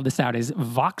actually called this out, is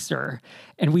Voxer.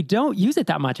 And we don't use it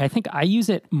that much. I think I use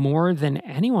it more than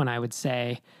anyone, I would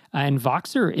say. And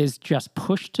Voxer is just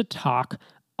push-to-talk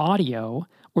audio,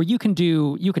 or you can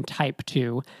type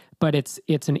too, but it's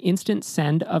an instant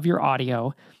send of your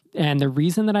audio. And the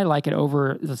reason that I like it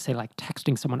over, let's say, like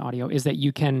texting someone audio, is that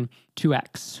you can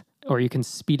 2x, or you can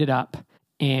speed it up.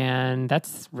 And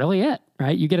that's really it,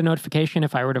 right? You get a notification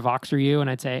if I were to Voxer you, and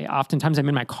I'd say, oftentimes I'm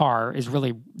in my car is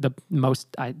really the most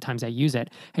times I use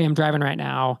it. Hey, I'm driving right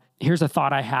now. Here's a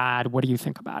thought I had. What do you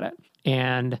think about it?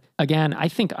 And again, I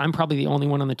think I'm probably the only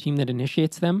one on the team that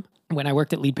initiates them. When I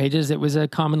worked at Lead Pages, it was a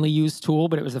commonly used tool,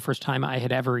 but it was the first time I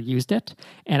had ever used it.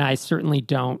 And I certainly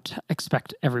don't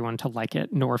expect everyone to like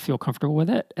it nor feel comfortable with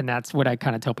it. And that's what I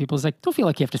kind of tell people is like, don't feel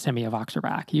like you have to send me a Voxer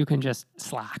back. You can just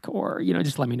Slack or,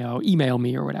 just let me know, email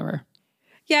me or whatever.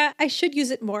 Yeah, I should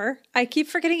use it more. I keep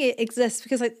forgetting it exists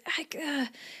because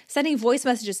sending voice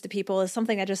messages to people is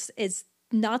something that just is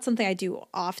not something I do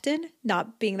often,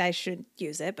 not being that I should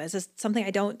use it, but it's just something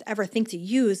I don't ever think to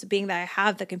use, being that I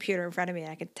have the computer in front of me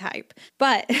and I can type.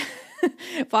 But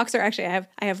Voxer, actually,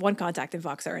 I have one contact in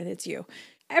Voxer, and it's you.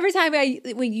 Every time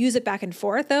we use it back and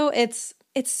forth, though, it's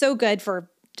so good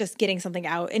for just getting something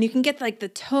out. And you can get like the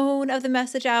tone of the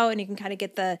message out, and you can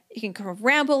kind of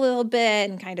ramble a little bit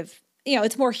and kind of,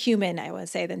 it's more human, I would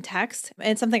say, than text.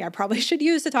 And it's something I probably should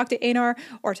use to talk to Einar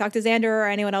or talk to Xander or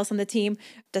anyone else on the team.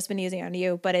 Just been using it on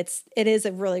you, but it is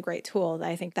a really great tool that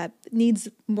I think that needs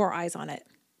more eyes on it.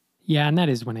 Yeah, and that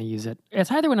is when I use it. It's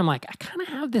either when I'm like, I kind of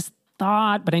have this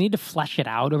thought, but I need to flesh it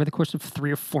out over the course of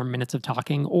 3 or 4 minutes of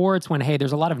talking, or it's when, hey,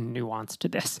 there's a lot of nuance to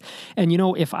this. And,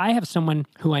 if I have someone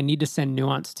who I need to send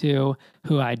nuance to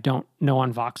who I don't know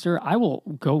on Voxer, I will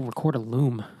go record a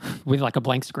Loom with like a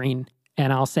blank screen.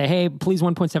 And I'll say, hey, please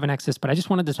 1.7x this, but I just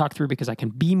wanted to talk through because I can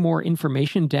be more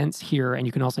information dense here. And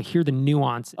you can also hear the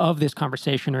nuance of this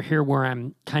conversation or hear where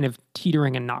I'm kind of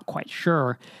teetering and not quite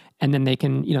sure. And then they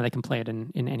can play it in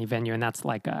any venue. And that's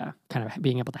like kind of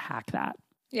being able to hack that.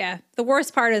 Yeah. The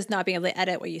worst part is not being able to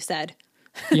edit what you said.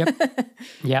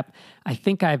 Yep. I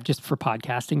think I've just for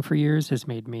podcasting for years has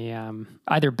made me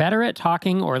either better at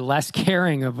talking or less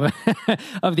caring of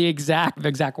of the exact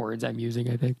words I'm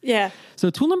using, I think. Yeah. So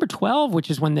tool number 12,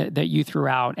 which is one that you threw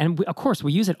out, and of course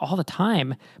we use it all the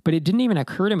time, but it didn't even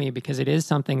occur to me because it is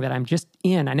something that I'm just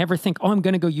in. I never think, I'm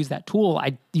going to go use that tool.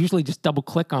 I usually just double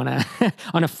click on a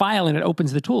on a file and it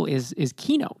opens the tool. Is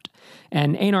Keynote.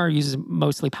 And Einar uses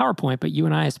mostly PowerPoint, but you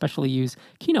and I especially use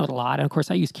Keynote a lot. And of course,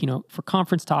 I use Keynote for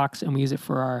conference talks, and we use it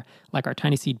for our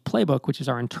Tiny Seed playbook, which is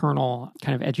our internal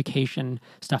kind of education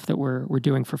stuff that we're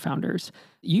doing for founders.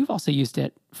 You've also used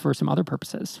it for some other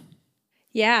purposes.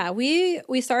 Yeah, we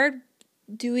started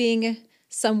doing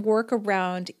some work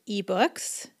around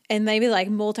ebooks and maybe like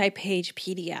multi-page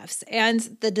PDFs. And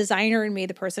the designer in me,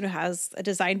 the person who has a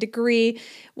design degree,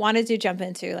 wanted to jump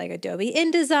into like Adobe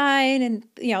InDesign. And,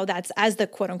 that's as the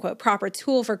quote unquote proper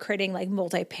tool for creating like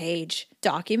multi-page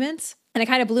documents. And it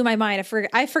kind of blew my mind.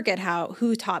 I forget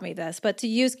who taught me this, but to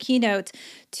use Keynote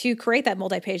to create that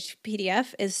multi-page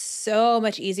PDF is so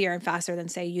much easier and faster than,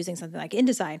 say, using something like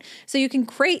InDesign. So you can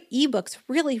create ebooks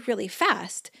really, really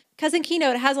fast Because in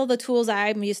Keynote, it has all the tools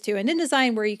I'm used to in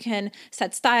InDesign where you can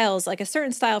set styles, like a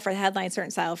certain style for the headline,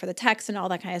 certain style for the text and all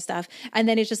that kind of stuff. And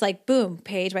then it's just like, boom,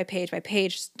 page by page by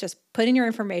page, just put in your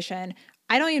information.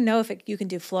 I don't even know if you can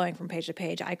do flowing from page to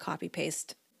page. I copy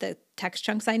paste the text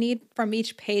chunks I need from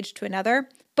each page to another.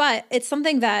 But it's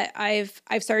something that I've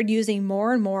started using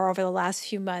more and more over the last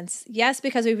few months. Yes,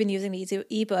 because we've been using these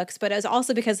ebooks, but it's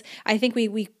also because I think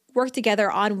we worked together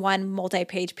on one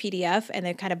multi-page PDF, and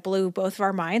it kind of blew both of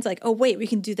our minds. Like, oh wait, we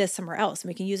can do this somewhere else, and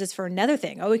we can use this for another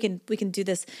thing. Oh, we can do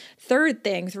this third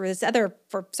thing through this other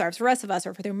for Startups for the Rest of Us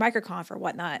or through MicroConf or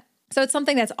whatnot. So it's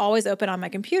something that's always open on my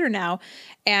computer now.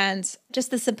 And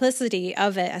just the simplicity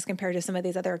of it as compared to some of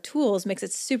these other tools makes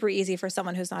it super easy for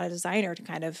someone who's not a designer to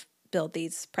kind of build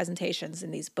these presentations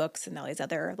and these books and all these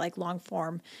other like long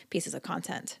form pieces of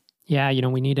content. Yeah,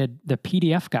 we needed the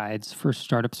PDF guides for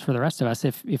Startups for the Rest of Us.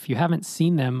 If you haven't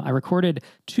seen them, I recorded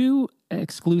 2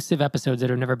 exclusive episodes that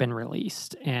have never been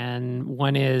released. And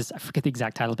one is, I forget the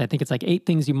exact title, but I think it's like 8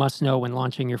 things you must know when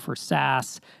launching your first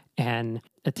SaaS and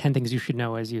 10 things you should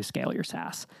know as you scale your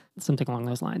SaaS, something along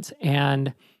those lines.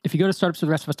 And if you go to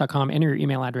startupsfortherestofus.com, enter your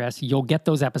email address, you'll get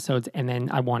those episodes. And then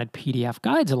I wanted PDF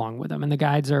guides along with them. And the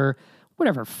guides are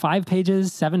 5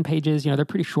 pages, 7 pages, they're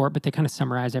pretty short, but they kind of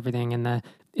summarize everything in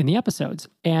the episodes.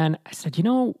 And I said,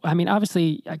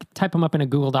 obviously I could type them up in a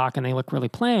Google Doc and they look really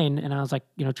plain. And I was like,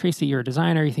 Tracy, you're a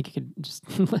designer. You think you could just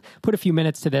put a few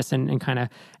minutes to this and kind of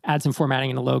add some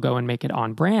formatting and a logo and make it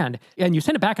on brand. And you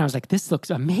sent it back and I was like, this looks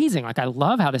amazing. Like, I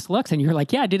love how this looks. And you're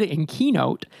like, yeah, I did it in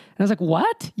Keynote. And I was like,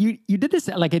 what? You did this?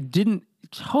 Like, it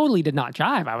totally did not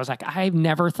jive. I was like, I've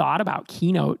never thought about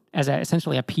Keynote as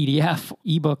essentially a PDF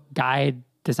ebook guide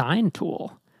design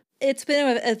tool. It's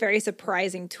been a very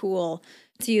surprising tool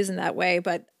to use in that way,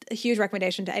 but a huge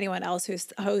recommendation to anyone else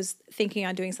who's thinking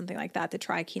on doing something like that to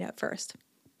try Keynote first.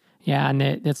 Yeah,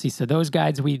 and let's see. So those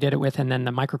guides we did it with, and then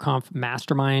the MicroConf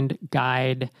Mastermind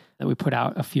guide that we put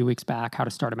out a few weeks back, how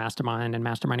to start a mastermind, and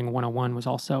Masterminding 101 was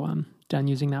also done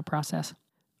using that process.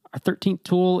 Our 13th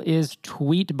tool is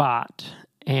Tweetbot,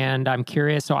 and I'm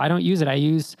curious. So I don't use it. I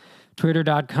use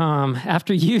Twitter.com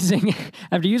after using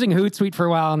Hootsuite for a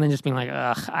while, and then just being like,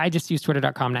 ugh, I just use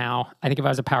Twitter.com now. I think if I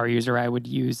was a power user, I would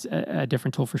use a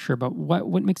different tool for sure. But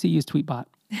what makes you use Tweetbot?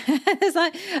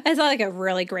 It's not like a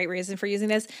really great reason for using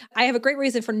this. I have a great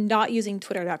reason for not using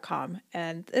Twitter.com,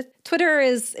 and Twitter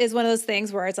is one of those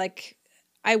things where it's like,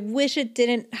 I wish it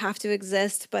didn't have to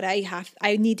exist, but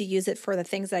I need to use it for the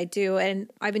things that I do.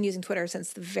 And I've been using Twitter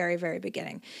since the very, very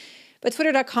beginning. But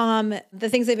Twitter.com, the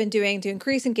things they've been doing to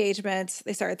increase engagement,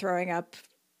 they started throwing up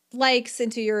likes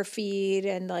into your feed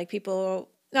and like people,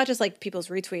 not just like people's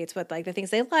retweets, but like the things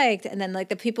they liked and then like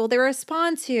the people they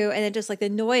respond to. And it just like the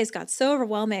noise got so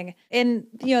overwhelming. And,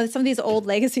 some of these old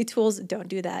legacy tools don't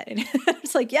do that. And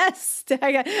it's like, yes,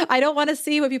 I don't want to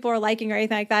see what people are liking or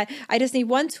anything like that. I just need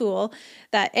one tool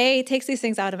that A, takes these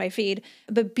things out of my feed,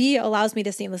 but B, allows me to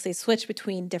seamlessly switch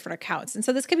between different accounts. And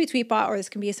so this could be Tweetbot or this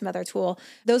can be some other tool.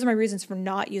 Those are my reasons for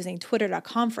not using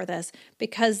Twitter.com for this,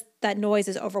 because that noise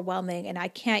is overwhelming and I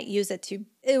can't use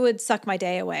it would suck my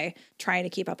day away trying to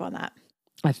keep up on that.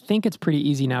 I think it's pretty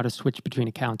easy now to switch between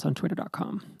accounts on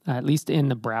Twitter.com. At least in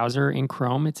the browser, in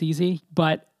Chrome, it's easy.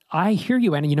 But I hear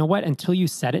you, and you know what? Until you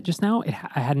said it just now, it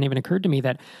hadn't even occurred to me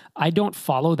that I don't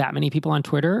follow that many people on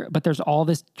Twitter, but there's all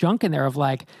this junk in there of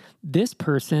like, this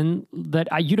person that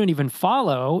you don't even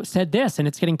follow said this, and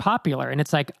it's getting popular. And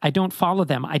it's like, I don't follow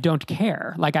them. I don't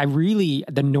care. Like,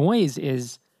 the noise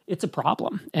it's a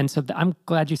problem. And so I'm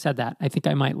glad you said that. I think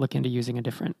I might look into using a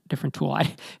different tool. It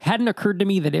hadn't occurred to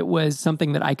me that it was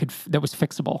something that that was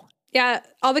fixable. Yeah,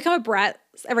 I'll become a brat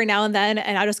every now and then,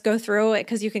 and I'll just go through it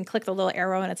because you can click the little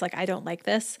arrow and it's like, I don't like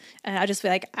this. And I'll just be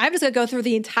like, I'm just going to go through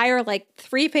the entire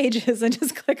 3 pages and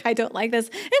just click, I don't like this.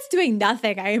 It's doing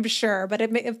nothing, I am sure, but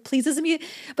it pleases me.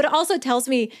 But it also tells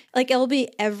me, it'll be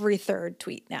every third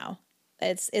tweet now.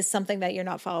 It's something that you're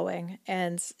not following.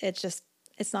 And it's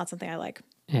not something I like.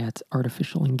 Yeah, it's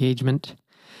artificial engagement.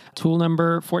 Tool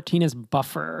number 14 is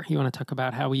Buffer. You want to talk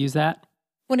about how we use that?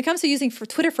 When it comes to using for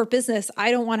Twitter for business,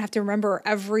 I don't want to have to remember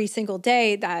every single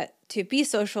day that to be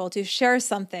social, to share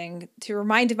something, to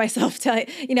remind myself to,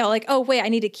 oh, wait, I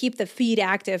need to keep the feed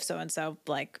active. So-and-so,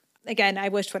 again, I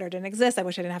wish Twitter didn't exist. I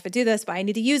wish I didn't have to do this, but I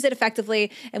need to use it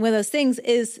effectively. And one of those things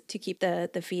is to keep the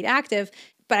feed active.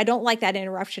 But I don't like that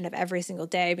interruption of every single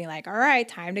day being like, all right,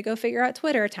 time to go figure out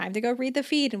Twitter, time to go read the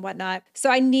feed and whatnot. So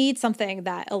I need something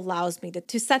that allows me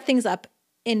to set things up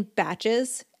in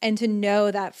batches and to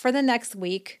know that for the next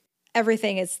week,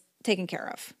 everything is taken care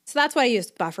of. So that's what I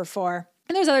use Buffer for.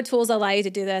 And there's other tools that allow you to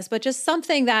do this, but just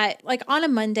something that on a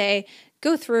Monday,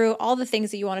 go through all the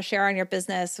things that you want to share on your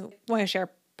business, want to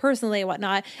share personally and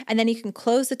whatnot. And then you can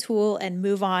close the tool and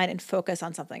move on and focus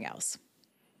on something else.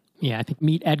 Yeah, I think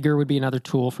Meet Edgar would be another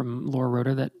tool from Laura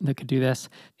Roeder that could do this.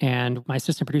 And my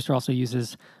assistant producer also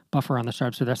uses Buffer on the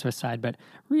Startups with Rest of Us side. But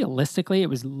realistically, it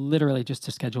was literally just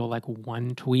to schedule like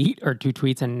one tweet or two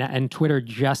tweets. And Twitter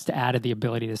just added the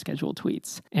ability to schedule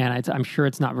tweets. And I'm sure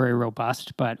it's not very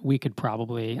robust, but we could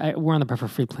probably, we're on the Buffer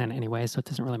free plan anyway, so it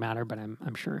doesn't really matter. But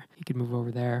I'm sure you could move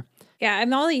over there. Yeah,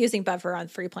 I'm only using Buffer on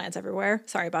free plans everywhere.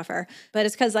 Sorry, Buffer. But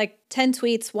it's because like 10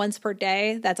 tweets once per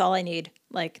day, that's all I need.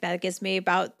 Like that gives me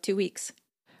about 2 weeks.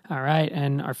 All right.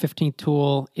 And our 15th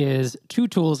tool is two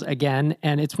tools again.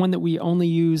 And it's one that we only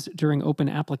use during open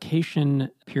application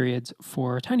periods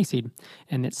for TinySeed.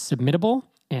 And it's Submittable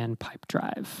and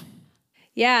Pipedrive.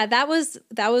 Yeah, that was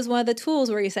one of the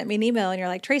tools where you sent me an email and you're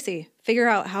like, Tracy, figure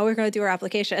out how we're going to do our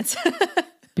applications.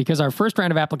 Because our first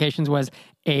round of applications was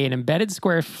an embedded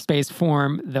Squarespace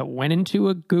form that went into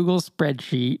a Google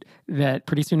spreadsheet that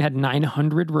pretty soon had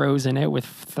 900 rows in it with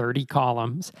 30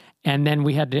 columns. And then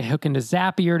we had to hook into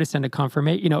Zapier to send a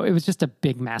confirmation. It was just a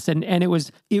big mess. And it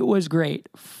was great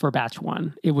for batch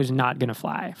one. It was not going to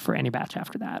fly for any batch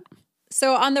after that.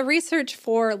 So on the research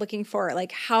for looking for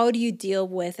like, how do you deal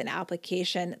with an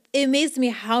application? It amazed me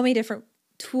how many different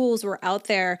tools were out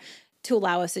there to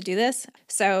allow us to do this.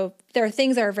 So there are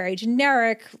things that are very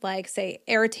generic, like say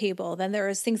Airtable. Then there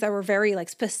is things that were very like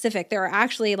specific. There are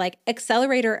actually like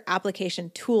accelerator application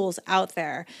tools out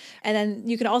there. And then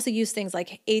you can also use things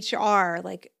like HR,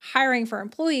 like hiring for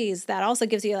employees. That also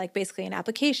gives you like basically an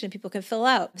application people can fill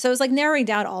out. So it was like narrowing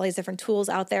down all these different tools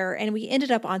out there. And we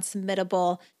ended up on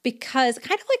Submittable because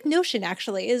kind of like Notion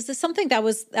actually is this something that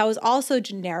was also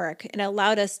generic and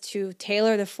allowed us to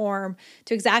tailor the form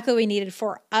to exactly what we needed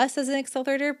for us as an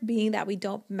accelerator, being that we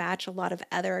don't match a lot of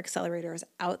other accelerators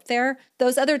out there.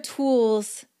 Those other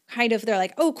tools they're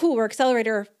like, oh, cool, we're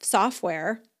accelerator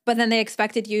software. But then they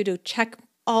expected you to check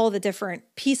all the different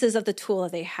pieces of the tool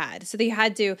that they had. So they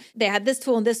had this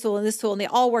tool and this tool and this tool, and they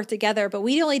all work together, but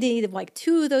we only needed like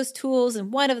 2 of those tools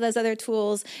and 1 of those other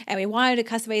tools. And we wanted to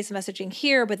customize messaging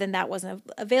here, but then that wasn't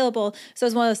available. So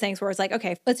it's one of those things where it's like,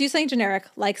 okay, let's use something generic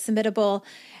like Submittable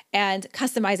and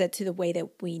customize it to the way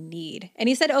that we need. And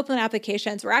he said open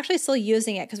applications. We're actually still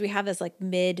using it because we have this like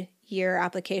mid-year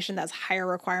application that's higher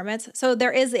requirements. So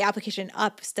there is the application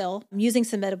up still. I'm using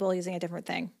Submittable, using a different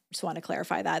thing. Just want to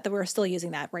clarify that we're still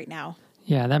using that right now.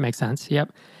 Yeah, that makes sense.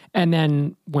 Yep. And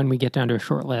then when we get down to a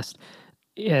short list,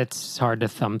 it's hard to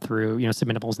thumb through.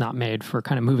 Submittable is not made for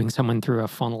kind of moving someone through a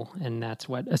funnel. And that's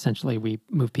what essentially we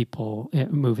move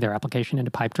their application into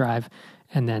Pipedrive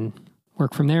and then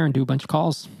work from there and do a bunch of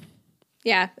calls.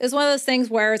 Yeah, it's one of those things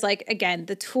where it's like, again,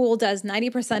 the tool does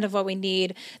 90% of what we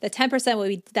need. The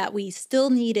 10% that we still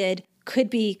needed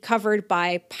could be covered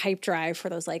by Pipedrive for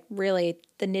those like really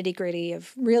the nitty gritty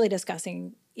of really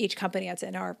discussing each company that's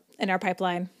in our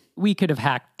pipeline. We could have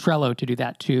hacked Trello to do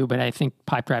that too, but I think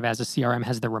Pipedrive as a CRM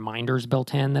has the reminders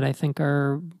built in that I think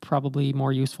are probably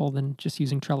more useful than just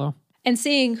using Trello. And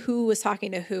seeing who was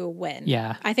talking to who when.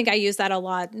 Yeah. I think I use that a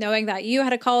lot, knowing that you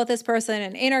had a call with this person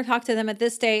and Einar talked to them at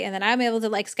this date, and then I'm able to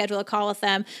like schedule a call with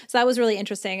them. So that was really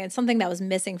interesting and something that was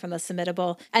missing from the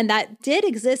Submittable. And that did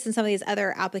exist in some of these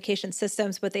other application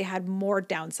systems, but they had more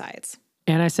downsides.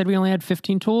 And I said we only had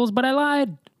 15 tools, but I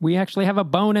lied. We actually have a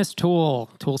bonus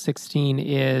tool. Tool 16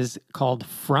 is called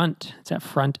Front. It's at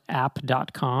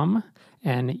frontapp.com.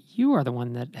 And you are the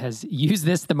one that has used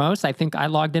this the most. I think I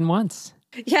logged in once.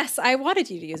 Yes, I wanted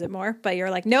you to use it more, but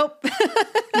you're like, nope.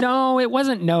 No, it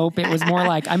wasn't nope. It was more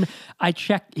like I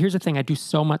check. Here's the thing. I do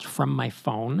so much from my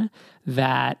phone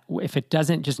that if it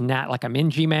doesn't just like I'm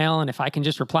in Gmail and if I can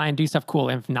just reply and do stuff, cool.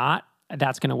 And if not,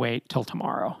 that's going to wait till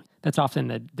tomorrow. That's often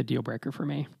the deal breaker for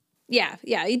me. Yeah,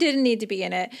 you didn't need to be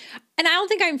in it. And I don't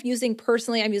think I'm using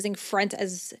Front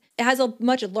as it has a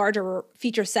much larger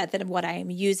feature set than what I am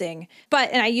using.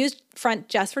 And I used Front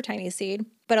just for TinySeed,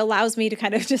 but allows me to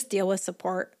kind of just deal with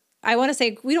support. I want to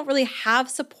say we don't really have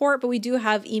support, but we do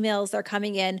have emails that are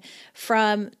coming in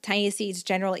from TinySeed's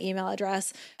general email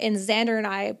address. And Xander and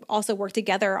I also work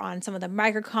together on some of the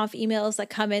microconf emails that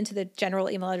come into the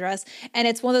general email address. And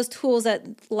it's one of those tools that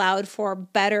allowed for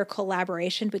better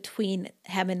collaboration between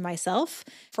him and myself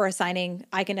for assigning.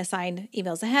 I can assign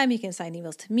emails to him, he can assign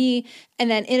emails to me.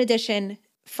 And then in addition,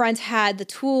 Front had the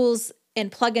tools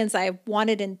and plugins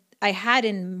I had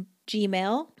in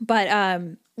Gmail,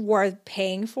 but were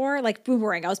paying for, like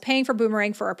Boomerang. I was paying for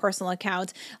Boomerang for a personal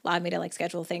account, allowed me to like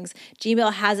schedule things.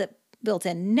 Gmail has it built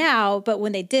in now, but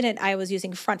when they didn't, I was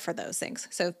using Front for those things.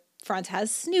 So Front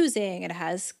has snoozing, it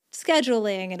has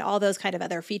scheduling, and all those kind of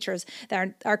other features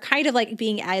that are kind of like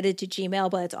being added to Gmail,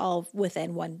 but it's all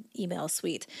within one email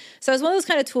suite. So it's one of those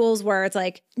kind of tools where it's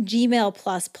like Gmail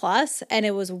plus, and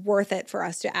it was worth it for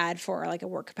us to add for like a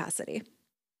work capacity.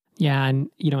 Yeah. And,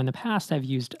 in the past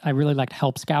I really liked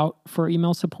Help Scout for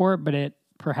email support, but it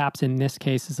perhaps in this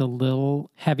case is a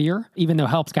little heavier, even though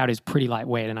Help Scout is pretty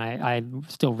lightweight. And I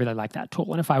still really like that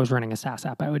tool. And if I was running a SaaS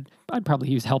app, I'd probably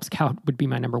use Help Scout would be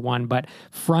my number one. But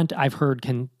Front, I've heard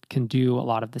can do a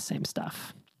lot of the same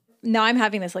stuff. Now I'm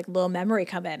having this like little memory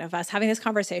come in of us having this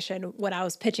conversation when I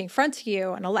was pitching Front to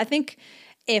you. And I think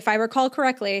if I recall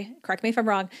correctly, correct me if I'm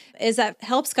wrong, is that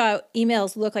Help Scout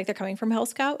emails look like they're coming from Help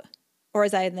Scout, or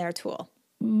is that in their tool?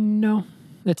 No.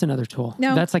 It's another tool.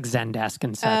 No. That's like Zendesk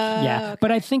and such. Yeah. Okay.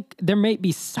 But I think there may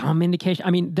be some indication. I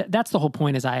mean, that's the whole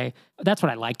point that's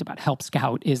what I liked about Help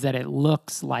Scout is that it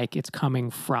looks like it's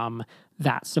coming from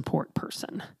that support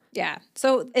person. Yeah.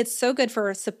 So it's so good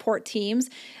for support teams.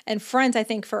 And Front, I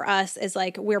think for us is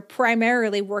like, we're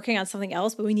primarily working on something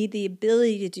else, but we need the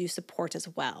ability to do support as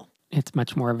well. It's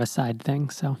much more of a side thing.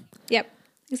 So. Yep,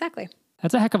 exactly.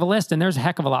 That's a heck of a list, and there's a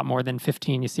heck of a lot more than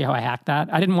 15. You see how I hacked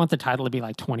that? I didn't want the title to be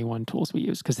like 21 tools we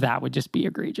use, because that would just be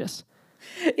egregious.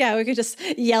 Yeah, we could just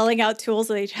yelling out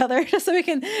tools at each other just so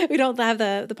we don't have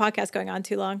the podcast going on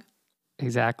too long.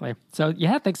 Exactly. So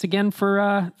yeah, thanks again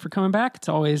for coming back. It's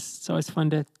always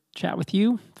fun to chat with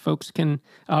you. Folks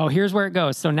here's where it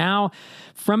goes. So now,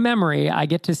 from memory, I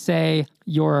get to say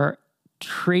you're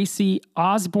Tracy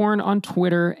Osborne on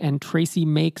Twitter and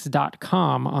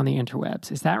tracymakes.com on the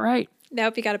interwebs. Is that right?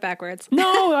 Nope, you got it backwards.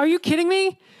 No, are you kidding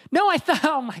me? No,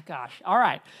 oh my gosh. All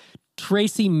right.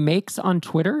 Tracy Makes on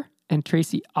Twitter and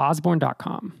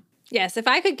tracyosborne.com. Yes, if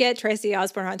I could get Tracy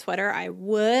Osborne on Twitter, I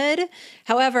would.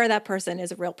 However, that person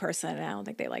is a real person, and I don't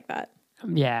think they like that.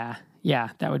 Yeah,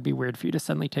 that would be weird for you to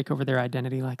suddenly take over their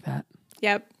identity like that.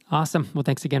 Yep. Awesome. Well,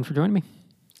 thanks again for joining me.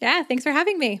 Yeah, thanks for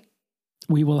having me.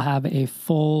 We will have a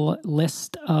full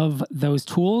list of those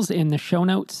tools in the show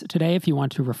notes today if you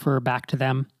want to refer back to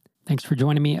them. Thanks for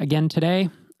joining me again today.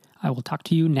 I will talk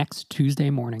to you next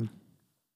Tuesday morning.